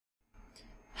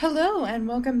Hello and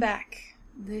welcome back.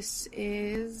 This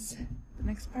is the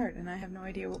next part and I have no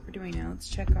idea what we're doing now. Let's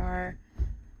check our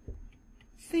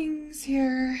things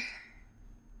here.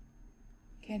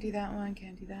 Can't do that one,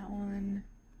 can't do that one.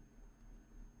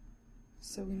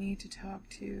 So we need to talk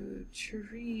to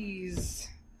Therese.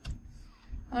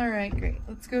 Alright, great.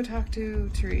 Let's go talk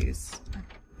to Therese.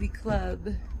 The club.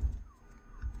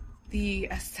 The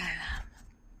asylum.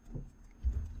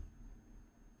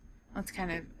 That's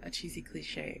kind of a cheesy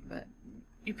cliche, but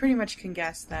you pretty much can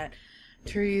guess that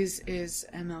Therese is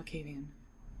a Malkavian.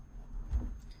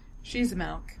 She's a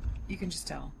Malk. You can just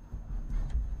tell.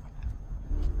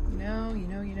 You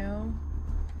know.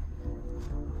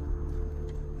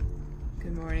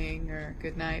 Good morning, or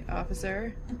good night,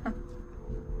 officer.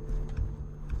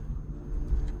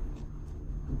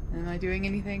 Am I doing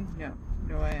anything? No.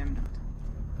 No, I am not.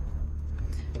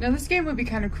 Now, this game would be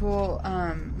kind of cool,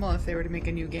 well, if they were to make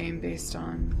a new game based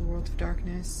on the World of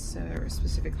Darkness, or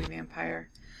specifically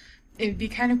Vampire. It would be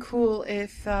kind of cool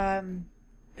if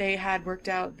they had worked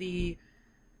out the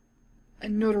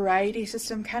notoriety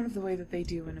system, kind of the way that they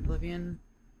do in Oblivion,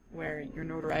 where your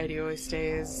notoriety always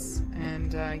stays,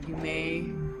 and you may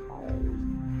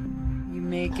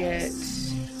get...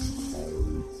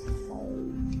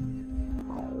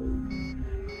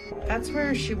 That's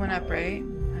where she went up, right?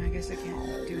 I guess I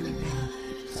can't do anything.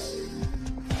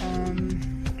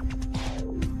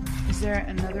 Is there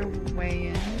another way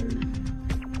in?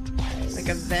 Like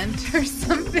a vent or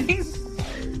something?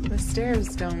 The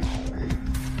stairs don't...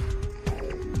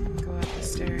 Go up the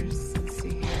stairs. Let's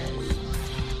see here.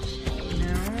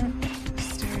 No, the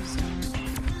stairs don't.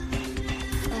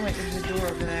 Oh wait, there's a door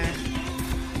over there.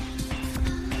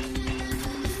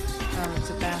 Oh, it's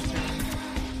a bathroom.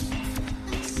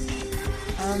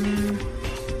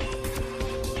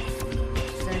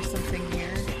 Is there something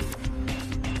here?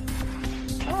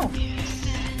 Oh!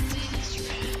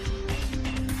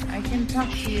 I can talk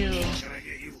to you. Can I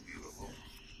get you, beautiful?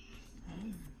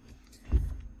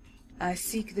 I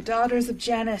seek the daughters of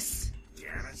Janus.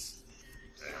 Janus?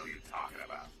 What the hell are you talking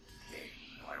about?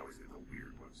 I always get the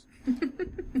weird ones.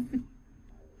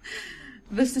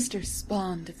 The sisters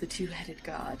spawned of the two-headed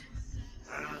god.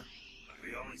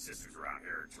 The only sisters around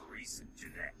here are Therese and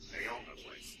Jeanette. They own the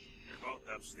place. They're both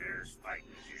upstairs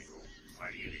fighting as usual.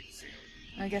 Why do you need to see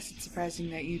them? I guess it's surprising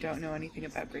that you don't know anything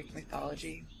about Greek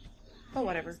mythology. But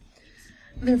whatever.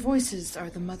 Their voices are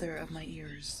the mother of my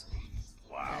ears.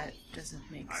 Wow. That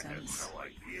doesn't make I sense. had no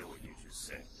idea what you just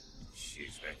said. She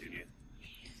expected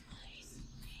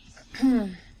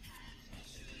you?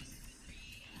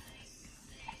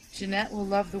 Jeanette will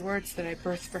love the words that I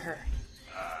birthed for her.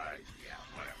 Yeah,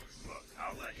 whatever. Look,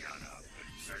 I'll let you on up, but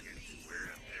if you start getting too weird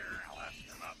up there, I'll have to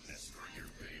come up and escort your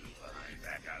baby behind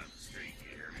back out of the street, you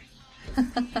hear me?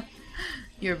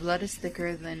 Your blood is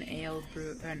thicker than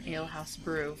an alehouse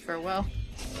brew. Farewell.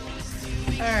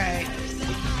 Alright.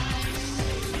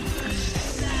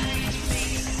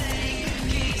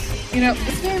 You know,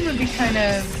 this game would be kind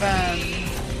of,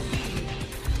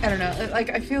 I don't know,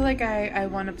 like, I feel like I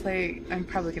want to play, I'm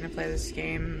probably going to play this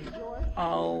game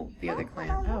all the other clan.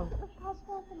 Oh.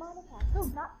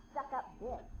 Not stuck up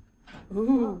this.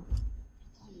 Ooh.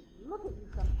 Look at you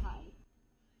sometimes.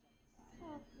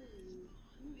 Oh, please.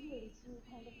 You really do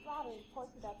kind of flatter and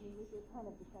force about me with your turn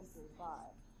of the century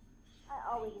vibe. I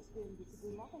always assumed you could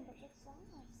do nothing but look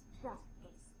down. Just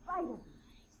the spite of you.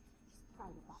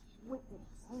 Spite of that wicked,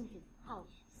 tainted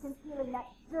house. Concealing that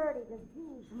dirty,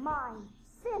 diseased mind.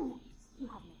 Sin. You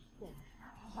have no sin.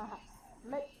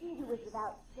 Let's see who is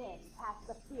without sin past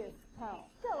the fierce tone.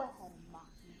 Go ahead and mock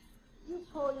me. You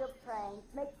pull your pranks,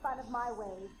 make fun of my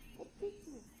ways. It beats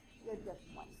you. You're just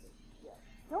one big shit.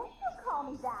 Don't you call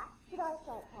me that. Should I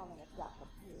start calling a duck a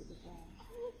pig again?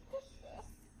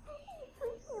 How can you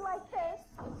treat me like this?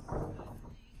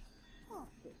 Oh,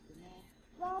 sister man,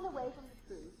 run away from the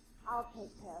truth. I'll take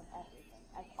care of everything,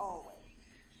 as always.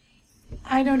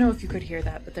 I don't know if you could hear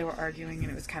that, but they were arguing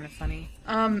and it was kind of funny.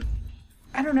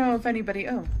 I don't know if anybody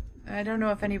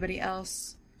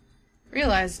else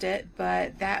realized it,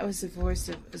 but that was the voice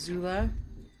of Azula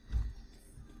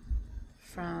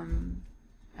from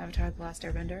Avatar: The Last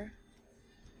Airbender.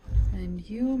 And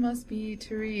you must be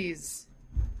Therese.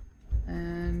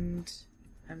 And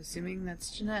I'm assuming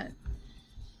that's Jeanette.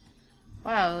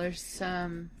 Wow, there's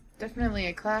definitely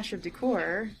a clash of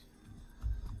decor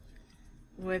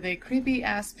with a creepy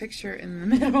ass picture in the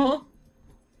middle.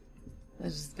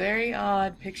 This is a very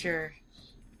odd picture.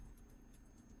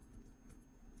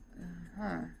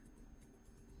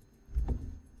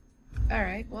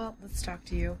 Alright, well, let's talk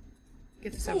to you.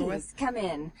 Get this over with. Please, come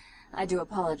in. I do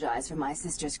apologize for my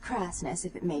sister's crassness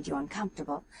if it made you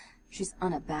uncomfortable. She's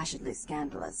unabashedly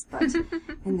scandalous, but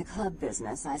in the club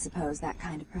business, I suppose that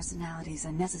kind of personality is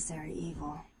a necessary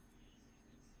evil.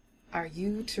 Are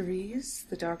you Therese,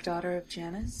 the dark daughter of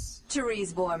Janus?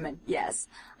 Therese Vorman, yes.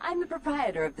 I'm the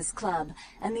proprietor of this club,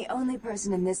 and the only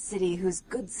person in this city whose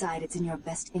good side it's in your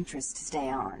best interest to stay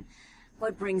on.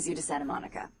 What brings you to Santa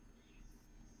Monica?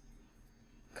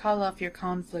 Call off your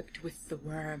conflict with the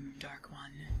worm, Dark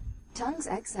One. Tongue's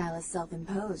exile is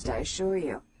self-imposed, I assure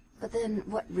you. But then,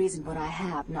 what reason would I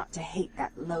have not to hate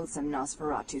that loathsome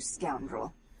Nosferatu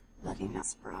scoundrel? Bloody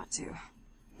Nosferatu.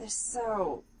 They're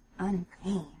so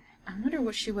unclean. I wonder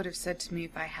what she would have said to me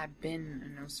if I had been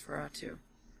a Nosferatu.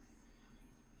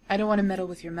 I don't want to meddle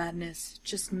with your madness.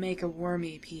 Just make a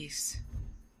wormy peace.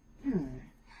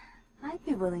 I'd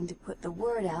be willing to put the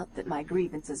word out that my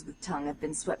grievances with Tongue have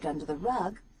been swept under the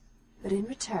rug, but in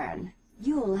return,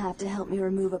 you'll have to help me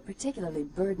remove a particularly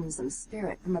burdensome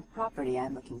spirit from a property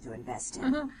I'm looking to invest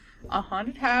in. A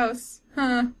haunted house.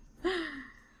 Huh.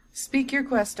 Speak your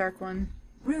quest, Dark One.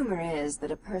 Rumor is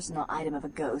that a personal item of a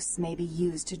ghost's may be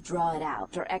used to draw it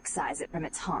out or excise it from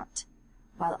its haunt.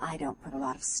 While I don't put a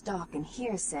lot of stock in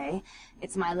hearsay,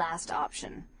 it's my last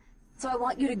option. So I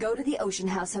want you to go to the Ocean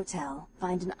House Hotel,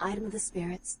 find an item of the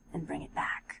spirits, and bring it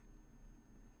back.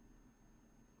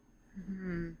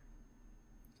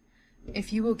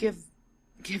 If you will give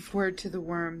word to the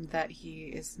worm that he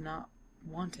is not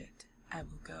wanted, I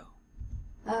will go.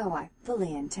 Oh, I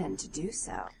fully intend to do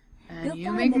so. And You'll you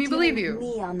find make that me believe dealing you.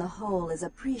 with me, on the whole, is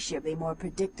appreciably more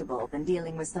predictable than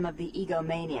dealing with some of the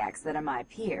egomaniacs that are my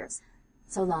peers.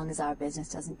 So long as our business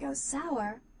doesn't go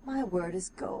sour, my word is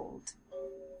gold.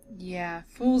 Yeah,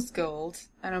 fool's gold.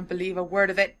 I don't believe a word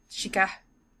of it, chica.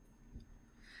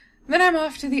 Then I'm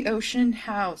off to the Ocean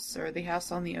House, or the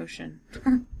house on the ocean.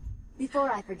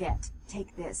 Before I forget,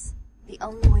 take this. The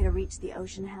only way to reach the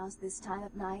Ocean House this time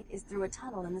of night is through a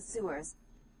tunnel in the sewers.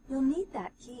 You'll need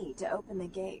that key to open the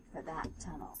gate for that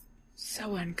tunnel.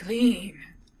 So unclean.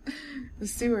 The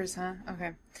sewers, huh?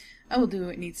 Okay. I will do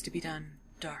what needs to be done,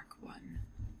 Dark One.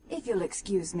 If you'll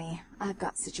excuse me, I've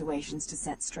got situations to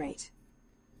set straight.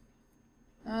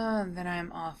 Then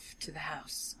I'm off to the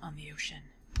house on the ocean.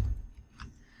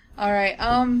 Alright,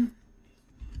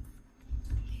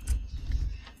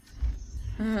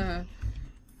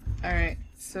 Alright,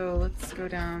 so let's go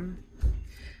down.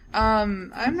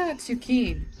 I'm not too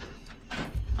keen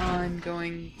on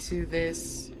going to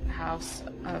this house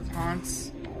of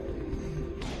haunts.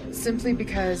 Simply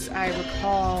because I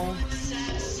recall,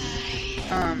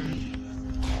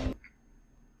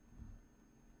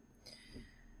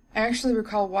 I actually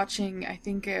recall watching, I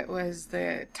think it was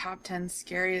the top 10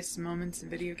 scariest moments in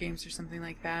video games or something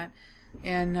like that.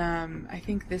 And I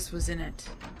think this was in it,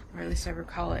 or at least I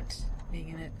recall it being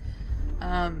in it.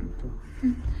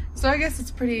 So I guess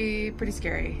it's pretty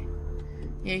scary.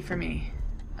 Yay for me.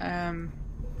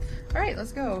 Alright,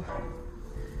 let's go.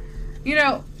 You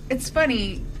know, it's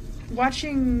funny,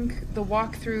 watching the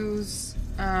walkthroughs,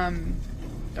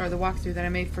 or the walkthrough that I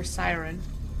made for Siren,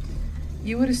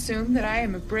 you would assume that I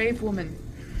am a brave woman.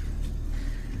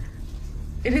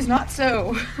 It is not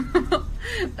so.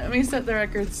 Let me set the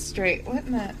record straight. What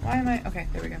in the... Why am I... Okay,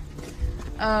 there we go.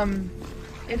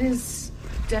 It is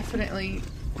definitely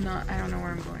not... I don't know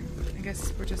where I'm going. I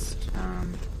guess we're just,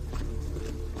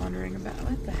 wondering about...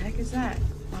 What the heck is that?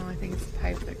 Oh, I think it's the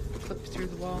pipe that clipped through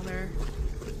the wall there.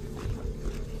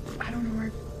 I don't know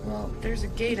where... Well, there's a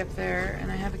gate up there,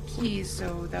 and I have a key,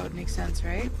 so that would make sense,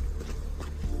 right?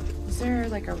 Is there,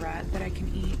 like, a rat that I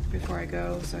can eat before I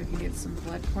go so I can get some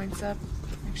blood points up?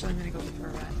 Actually, I'm gonna go for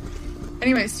a rat.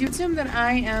 Anyways, you assume that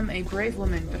I am a brave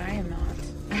woman, but I am not.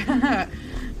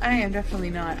 I am definitely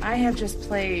not. I have just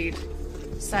played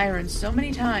Siren so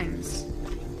many times,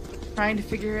 trying to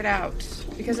figure it out,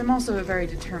 because I'm also a very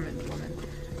determined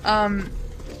woman.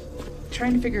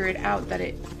 Trying to figure it out that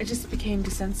it just became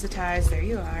desensitized. There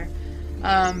you are.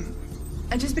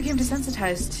 I just became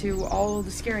desensitized to all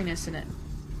the scariness in it.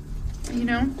 You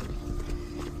know?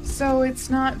 So it's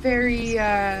not very,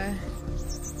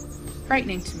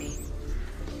 frightening to me.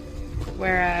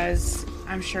 Whereas,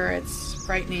 I'm sure it's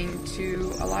frightening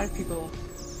to a lot of people.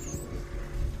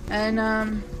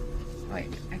 And,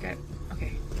 wait, okay, I'll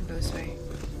go this way.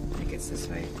 I think it's this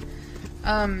way.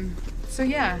 So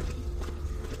yeah.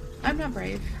 I'm not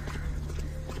brave.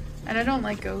 And I don't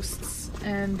like ghosts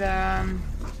and,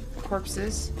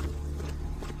 corpses.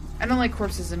 I don't like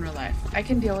corpses in real life. I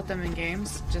can deal with them in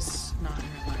games, just not in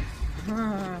real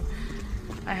life.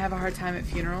 I have a hard time at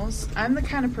funerals. I'm the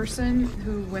kind of person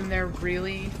who, when they're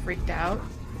really freaked out...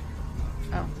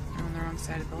 Oh, I'm on the wrong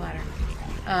side of the ladder.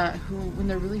 Who, when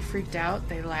they're really freaked out,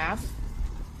 they laugh.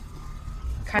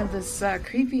 kind of this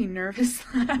creepy, nervous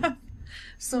laugh.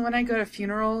 So when I go to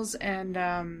funerals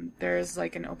and there's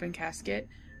like an open casket,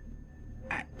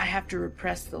 I have to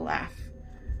repress the laugh.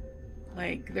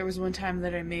 Like, there was one time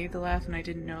that I made the laugh and I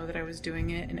didn't know that I was doing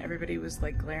it, and everybody was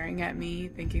like glaring at me,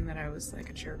 thinking that I was like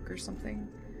a jerk or something.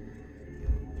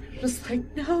 Just like,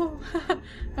 no,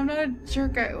 I'm not a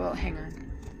jerk. Well, hang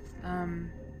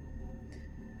on.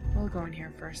 We'll go in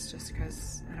here first, just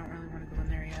because I don't really want to go in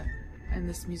there yet. And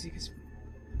this music is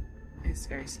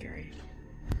very scary.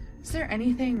 Is there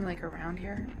anything like around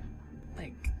here,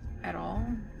 like at all?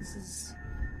 This is,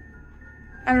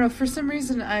 I don't know. For some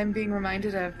reason, I'm being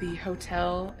reminded of the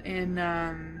hotel in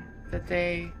that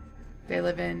they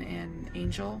live in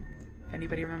Angel. If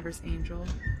anybody remembers Angel.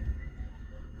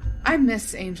 I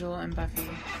miss Angel and Buffy.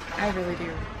 I really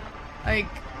do. Like,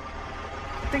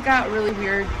 they got really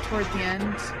weird toward the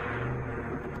end.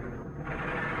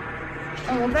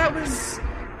 Oh, well, that was,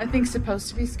 I think, supposed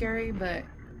to be scary, but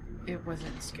it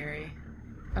wasn't scary.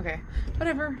 Okay,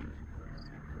 whatever.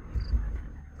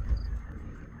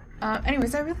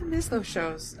 Anyways, I really miss those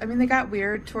shows. I mean, they got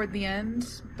weird toward the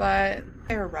end, but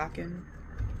they were rocking.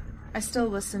 I still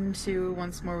listen to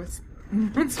Once More with,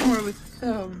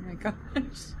 oh my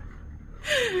gosh.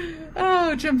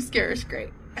 Oh, jump scares,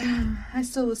 great. I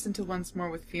still listen to Once More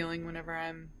with Feeling whenever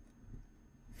I'm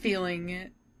feeling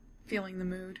it, feeling the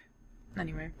mood.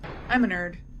 Anyway, I'm a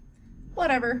nerd.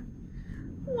 Whatever.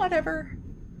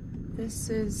 This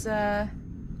is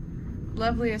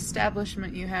lovely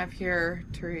establishment you have here,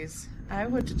 Therese. I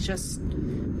would have just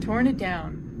torn it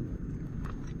down.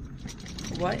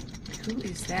 What? Who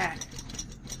is that?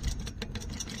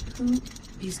 Who?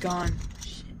 He's gone.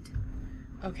 Shit.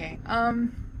 Okay, what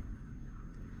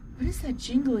is that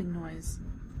jingling noise?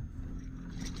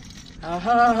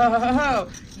 Oh,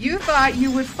 you thought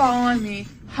you would fall on me.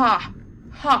 Ha!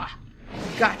 Ha!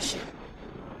 Gotcha.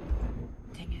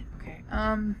 Dang it. Okay,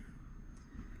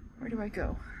 where do I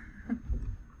go?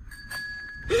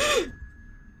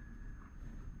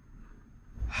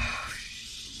 Oh,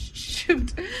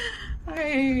 shoot. I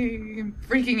am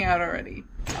freaking out already.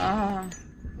 What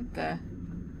the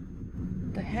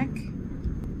heck?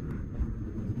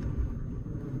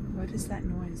 What is that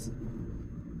noise?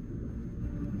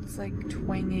 It's like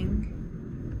twanging.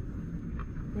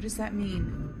 What does that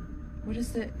mean? What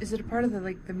is it? Is it a part of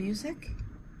the music?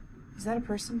 Is that a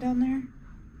person down there?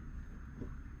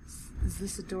 Is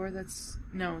this a door that's...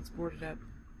 No, it's boarded up.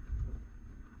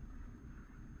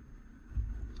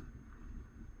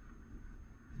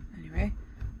 Anyway,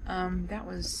 that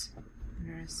was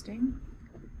interesting.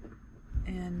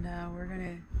 And, we're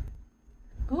gonna...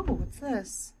 Oh, what's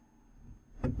this?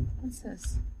 What's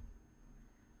this?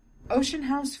 Ocean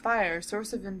House Fire,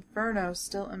 source of inferno,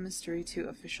 still a mystery to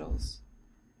officials.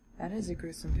 That is a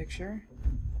gruesome picture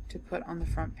to put on the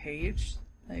front page.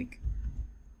 Like,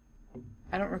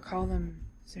 I don't recall them.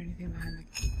 Is there anything behind the...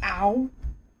 Ow!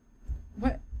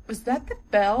 What? Was that the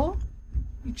bell?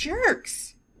 You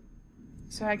jerks!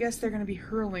 So I guess they're gonna be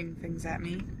hurling things at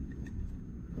me.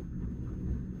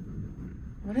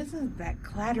 What is that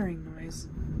clattering noise?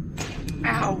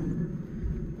 Ow!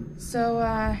 So,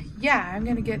 yeah, I'm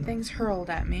gonna get things hurled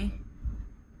at me.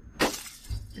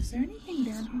 Is there anything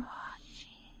down here?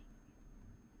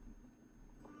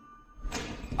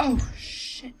 Oh,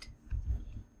 shit.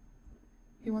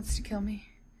 He wants to kill me.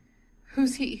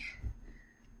 Who's he?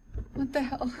 What the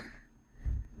hell?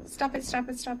 Stop it, stop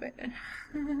it, stop it.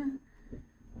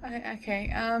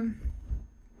 Okay,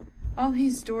 all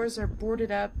these doors are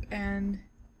boarded up and...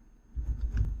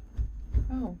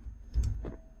 Oh.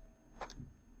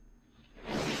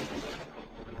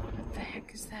 What the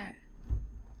heck is that?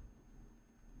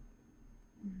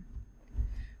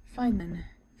 Find them.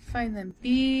 Find them.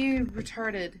 Be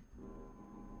retarded.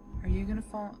 Are you gonna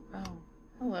fall? Oh.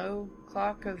 Hello,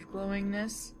 clock of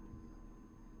glowingness.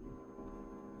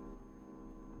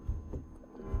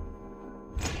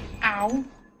 Ow!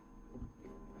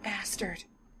 Bastard.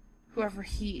 Whoever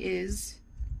he is.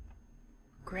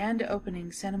 Grand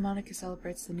opening. Santa Monica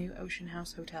celebrates the new Ocean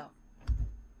House Hotel.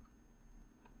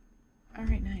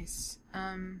 Alright, nice.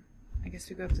 I guess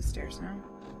we go up the stairs now.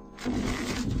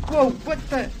 Whoa, what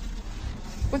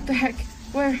the heck?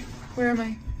 Where am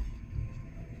I?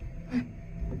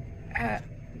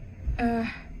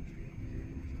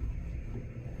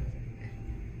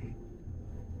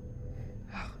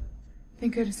 Oh,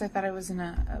 thank goodness I thought I was in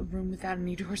a room without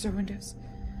any doors or windows.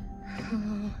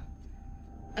 Oh.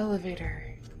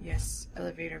 Elevator. Yes,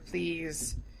 elevator,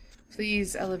 please.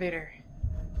 Please, elevator.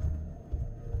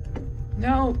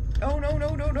 No! Oh,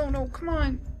 no, come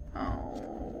on!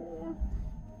 Oh.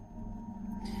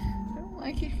 I don't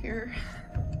like it here.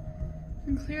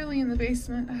 I'm clearly in the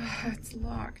basement. Ugh, it's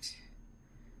locked.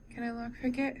 Can I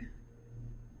lockpick it?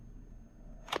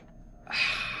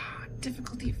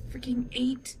 Difficulty freaking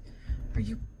 8. Are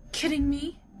you kidding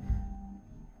me?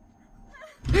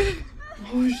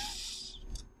 Oh,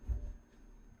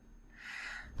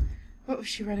 what was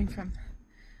she running from?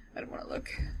 I don't want to look.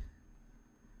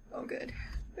 Oh, good.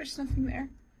 There's nothing there.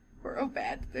 Or, oh,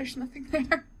 bad. There's nothing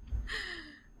there.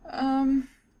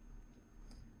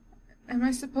 Am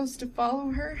I supposed to follow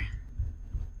her?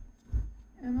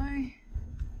 Am I?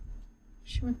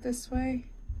 She went this way.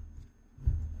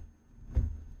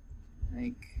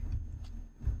 Like,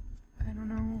 I don't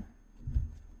know.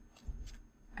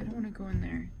 I don't want to go in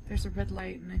there. There's a red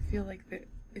light, and I feel like that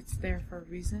it's there for a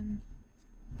reason.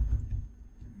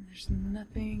 And there's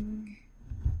nothing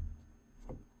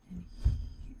in here.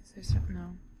 Is there something?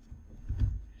 No.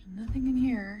 There's nothing in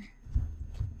here.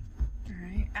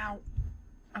 Alright. Ow.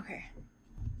 Okay.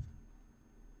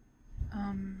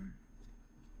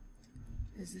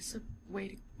 Is this a way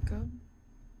to go?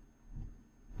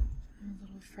 I'm a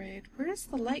little afraid. Where is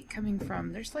the light coming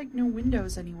from? There's like no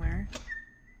windows anywhere.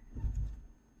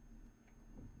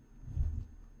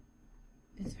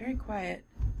 It's very quiet.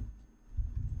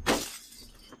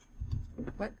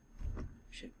 What?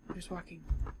 Shit, there's walking.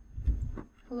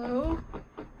 Hello?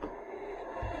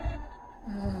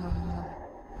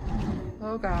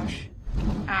 Oh gosh.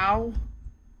 Ow.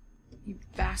 You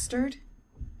bastard.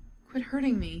 Quit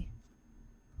hurting me.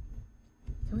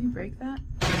 Can we break that?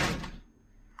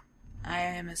 I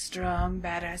am a strong,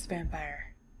 badass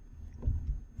vampire.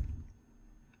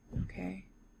 Okay.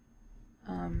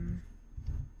 I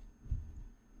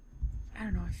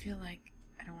don't know, I feel like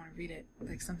I don't want to read it.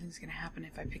 Like something's gonna happen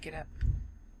if I pick it up.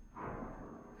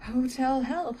 Hotel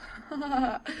hell.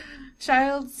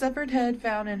 Child's severed head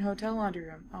found in hotel laundry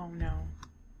room. Oh no.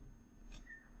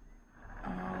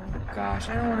 Oh gosh,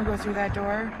 I don't want to go through that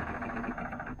door.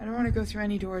 I don't want to go through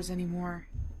any doors anymore.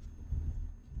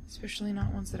 Especially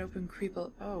not ones that open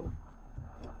creeple. Oh.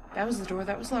 That was the door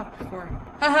that was locked before.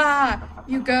 Haha!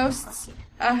 You ghosts!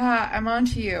 Haha, I'm on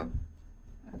to you.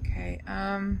 Okay,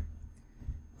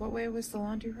 what way was the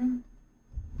laundry room?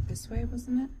 This way,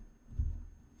 wasn't it?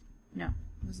 No,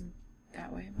 it wasn't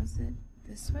that way, was it?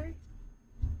 This way?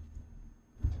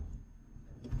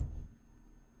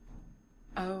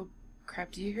 Oh,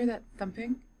 crap, do you hear that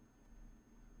thumping?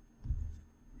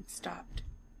 It stopped.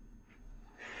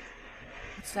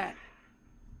 What's that?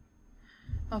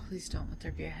 Oh, please don't let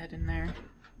there be a head in there.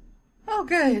 Oh,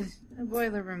 good! A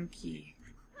boiler room key.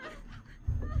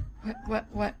 What?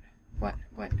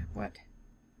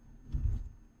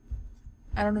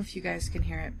 I don't know if you guys can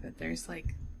hear it, but there's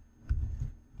like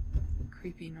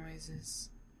creepy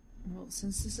noises. Well,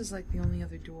 since this is like the only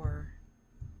other door,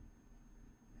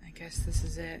 I guess this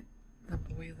is it. The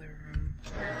boiler room.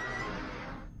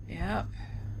 Yep.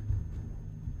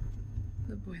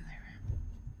 The boiler room.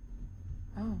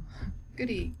 Oh,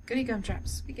 goody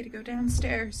gumdrops. We get to go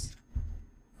downstairs.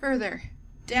 Further.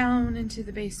 Down into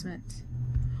the basement.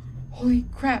 Holy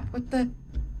crap, what the...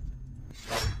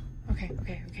 Okay.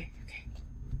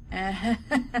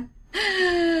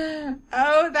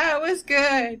 Oh, that was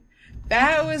good.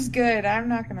 That was good. I'm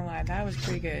not gonna lie, that was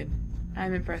pretty good.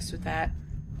 I'm impressed with that.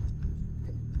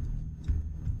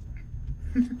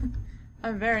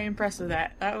 I'm very impressed with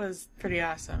that. That was pretty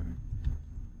awesome.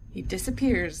 He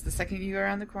disappears the second you go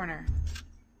around the corner.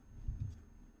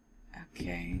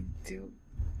 Okay, do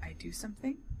I do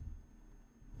something?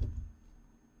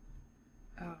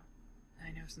 Oh,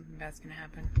 I know something bad's gonna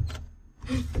happen.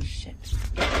 Shit.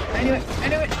 I knew it! How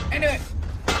do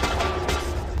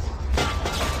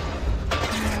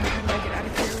I get out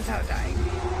of here without dying?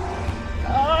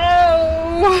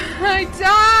 Oh! I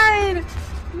died!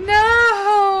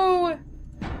 No!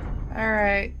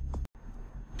 Alright.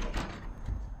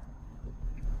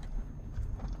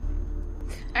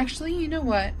 Actually, you know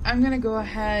what? I'm gonna go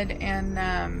ahead and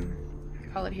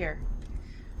call it here.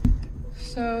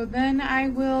 So then I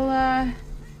will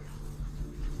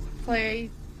play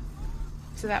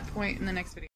to that point in the next video.